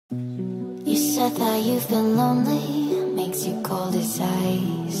You said that you've been lonely, makes you cold as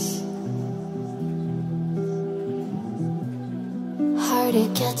ice. Hard to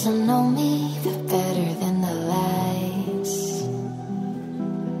get to know me, but better than the lies.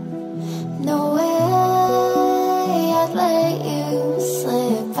 No way I'd let you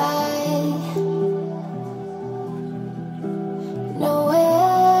slip by. No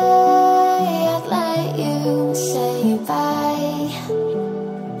way I'd let you say bye.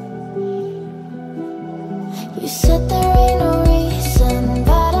 You said there ain't no reason,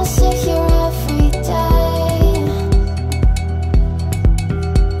 but I'll sit here every day,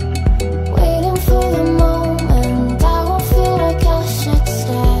 waiting for the moment I won't feel like I should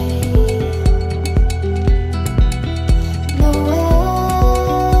stay. No way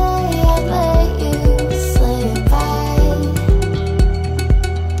I'd let you slip by.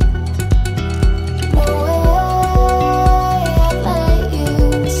 No way I'd let you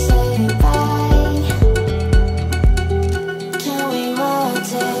say bye. Can we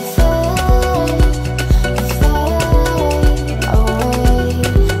watch it fade, fade away?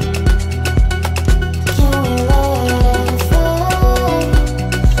 Can we let it fade,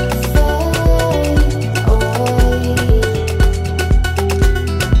 fade away?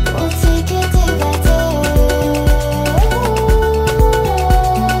 We'll take it day by day.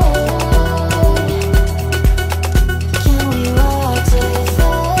 Can we watch it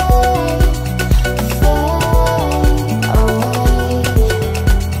fade, fade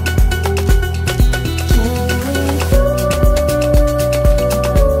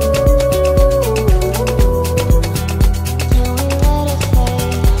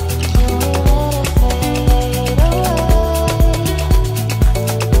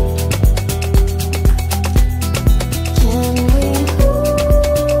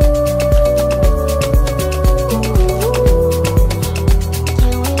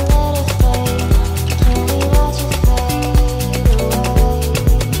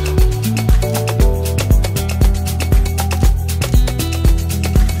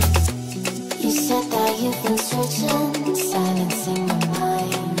You said that you've been searching, silencing my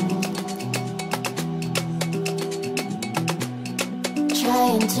mind,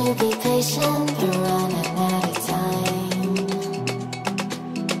 trying to be patient, but running out of time.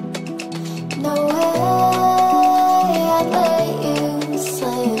 No way I'd let you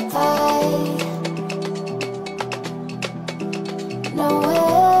slip by. No way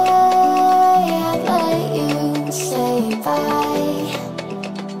I'd let you say bye.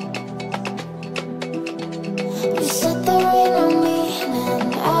 You said there ain't no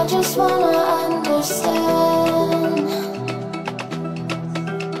meaning, I just wanna understand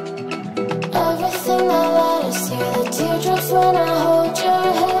everything that led us here, the teardrops when I hold your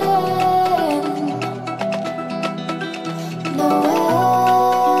hand. No way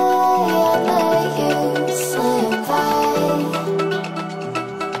I'd let you slip by.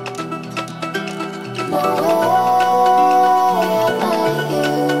 No way I'd let you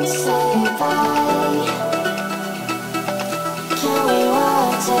say bye. Can we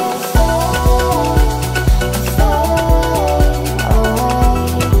watch it fade, fade away?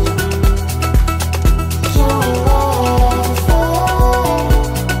 Can we let it fade,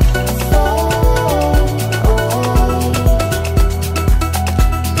 fade away?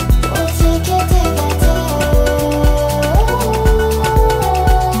 We'll take it day by day.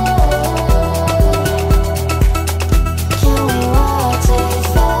 Can we watch it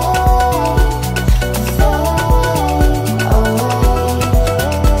fade, fade away?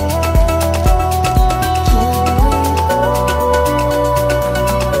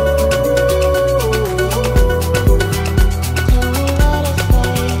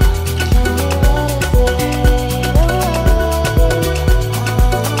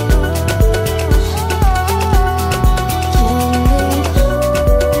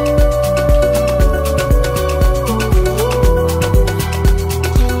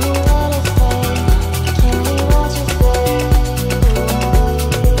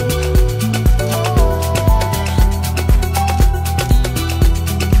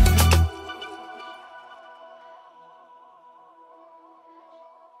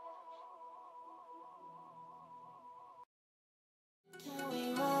 Can we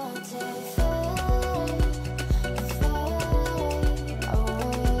watch it?